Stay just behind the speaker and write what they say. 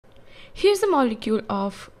Here's the molecule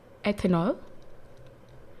of ethanol,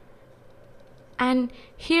 and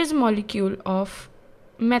here's a molecule of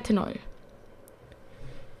methanol.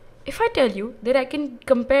 If I tell you that I can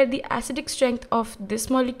compare the acidic strength of this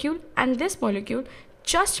molecule and this molecule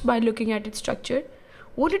just by looking at its structure,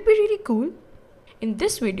 would it be really cool? In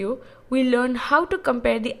this video, we'll learn how to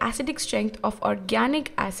compare the acidic strength of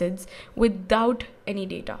organic acids without any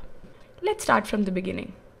data. Let's start from the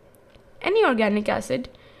beginning. Any organic acid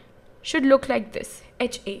should look like this,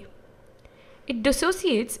 HA. It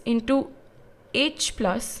dissociates into H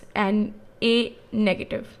plus and A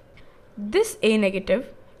negative. This A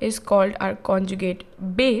negative is called our conjugate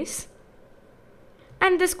base,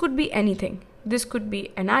 and this could be anything. This could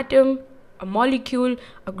be an atom, a molecule,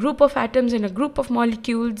 a group of atoms and a group of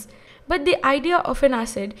molecules. But the idea of an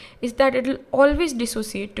acid is that it will always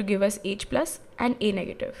dissociate to give us H plus and A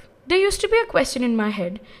negative. There used to be a question in my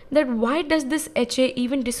head that why does this HA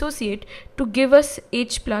even dissociate to give us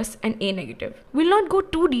H plus and A negative? We'll not go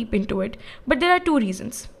too deep into it, but there are two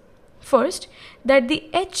reasons. First, that the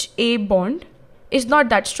HA bond is not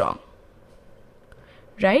that strong,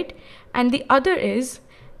 right? And the other is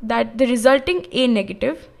that the resulting A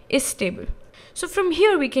negative is stable. So from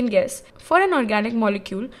here we can guess, for an organic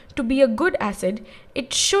molecule to be a good acid,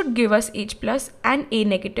 it should give us H plus and A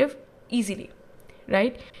negative easily,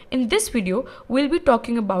 right? In this video, we'll be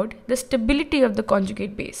talking about the stability of the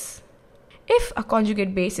conjugate base. If a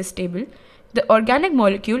conjugate base is stable, the organic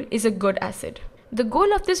molecule is a good acid. The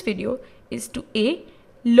goal of this video is to A,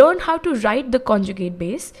 learn how to write the conjugate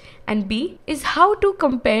base, and B is how to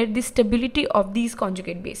compare the stability of these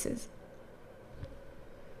conjugate bases.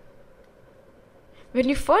 When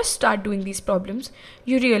you first start doing these problems,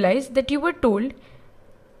 you realize that you were told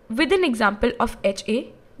with an example of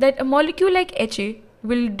HA that a molecule like HA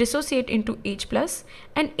will dissociate into H plus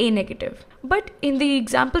and A negative. But in the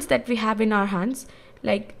examples that we have in our hands,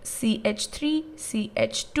 like CH3,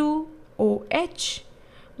 CH2, OH,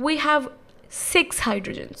 we have 6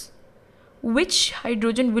 hydrogens. Which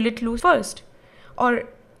hydrogen will it lose first? Or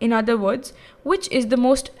in other words, which is the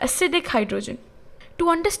most acidic hydrogen? To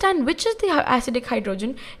understand which is the acidic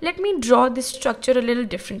hydrogen, let me draw this structure a little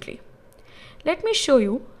differently. Let me show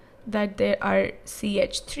you that there are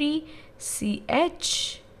CH3,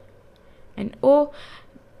 CH, and O.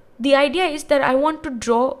 The idea is that I want to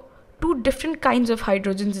draw two different kinds of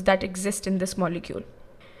hydrogens that exist in this molecule.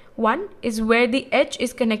 One is where the H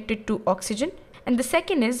is connected to oxygen, and the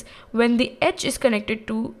second is when the H is connected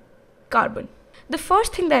to carbon. The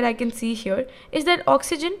first thing that I can see here is that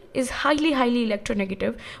oxygen is highly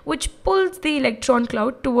electronegative, which pulls the electron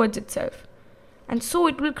cloud towards itself. And so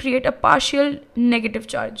it will create a partial negative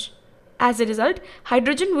charge. As a result,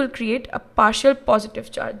 hydrogen will create a partial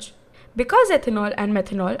positive charge. Because ethanol and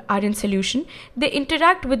methanol are in solution, they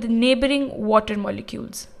interact with the neighboring water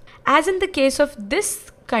molecules. As in the case of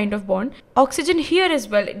this kind of bond, oxygen here as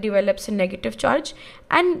well develops a negative charge,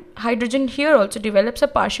 and hydrogen here also develops a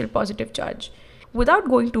partial positive charge. Without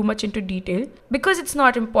going too much into detail, because it's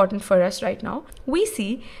not important for us right now, we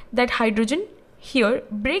see that hydrogen here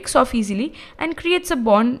breaks off easily and creates a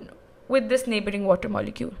bond with this neighboring water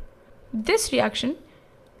molecule. This reaction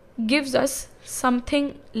gives us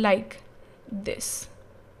something like this.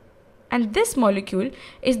 And this molecule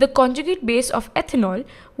is the conjugate base of ethanol,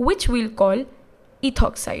 which we'll call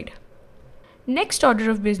ethoxide. Next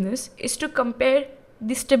order of business is to compare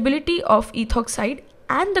the stability of ethoxide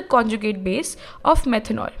and the conjugate base of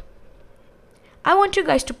methanol. I want you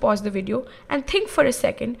guys to pause the video and think for a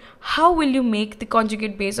second, how will you make the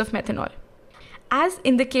conjugate base of methanol? As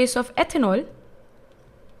in the case of ethanol,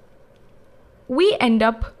 we end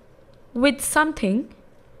up with something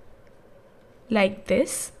like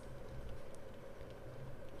this.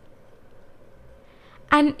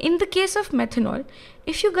 And in the case of methanol,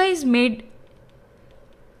 if you guys made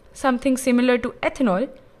something similar to ethanol,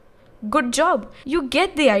 good job, you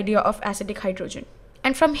get the idea of acidic hydrogen.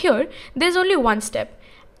 And from here, there's only one step,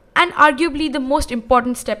 and arguably the most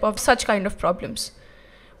important step of such kind of problems.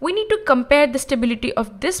 We need to compare the stability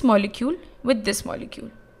of this molecule with this molecule.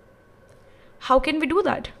 How can we do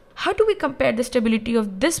that? How do we compare the stability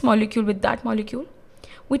of this molecule with that molecule?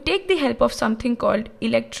 We take the help of something called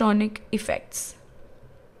electronic effects.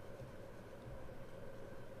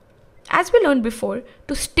 As we learned before,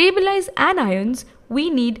 to stabilize anions, we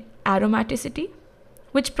need aromaticity,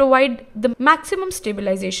 which provide the maximum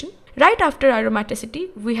stabilization. Right after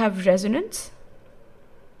aromaticity, we have resonance.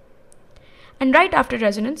 And right after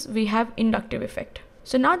resonance, we have inductive effect.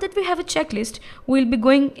 So now that we have a checklist, we'll be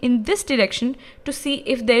going in this direction to see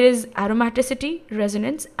if there is aromaticity,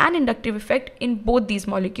 resonance, and inductive effect in both these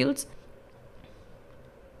molecules.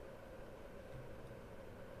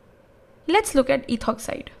 Let's look at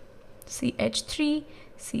ethoxide. CH3,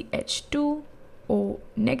 CH2, O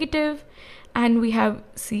negative, and we have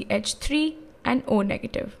CH3 and O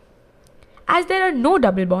negative. As there are no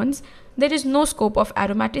double bonds, there is no scope of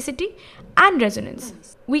aromaticity and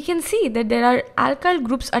resonance. We can see that there are alkyl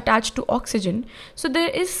groups attached to oxygen, so there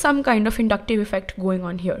is some kind of inductive effect going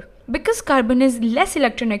on here. Because carbon is less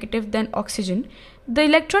electronegative than oxygen, the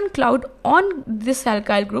electron cloud on this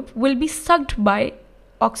alkyl group will be sucked by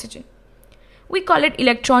oxygen. We call it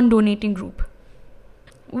electron donating group.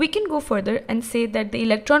 We can go further and say that the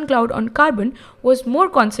electron cloud on carbon was more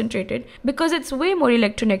concentrated because it's way more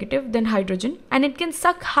electronegative than hydrogen, and it can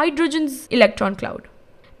suck hydrogen's electron cloud.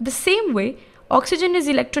 The same way, oxygen is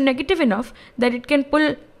electronegative enough that it can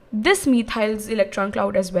pull this methyl's electron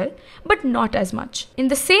cloud as well, but not as much. In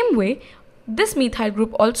the same way, this methyl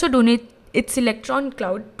group also donates its electron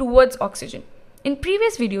cloud towards oxygen. In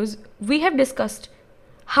previous videos, we have discussed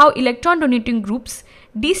how electron donating groups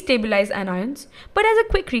destabilize anions, but as a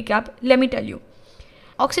quick recap, let me tell you.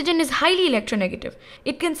 Oxygen is highly electronegative.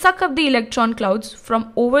 It can suck up the electron clouds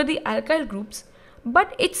from over the alkyl groups,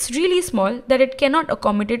 but it's really small that it cannot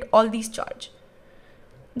accommodate all these charge.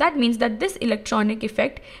 That means that this electronic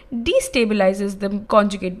effect destabilizes the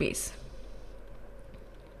conjugate base.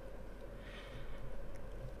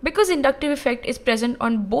 Because inductive effect is present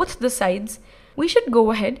on both the sides, we should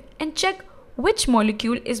go ahead and check which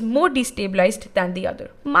molecule is more destabilized than the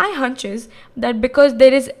other. My hunch is that because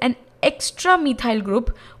there is an extra methyl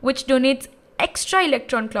group which donates extra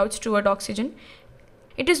electron clouds toward oxygen,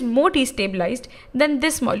 it is more destabilized than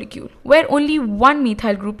this molecule where only one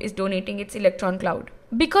methyl group is donating its electron cloud.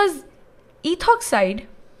 Because ethoxide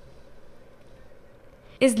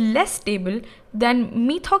is less stable than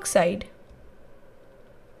methoxide,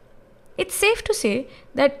 it's safe to say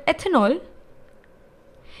that ethanol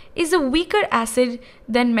is a weaker acid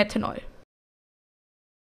than methanol.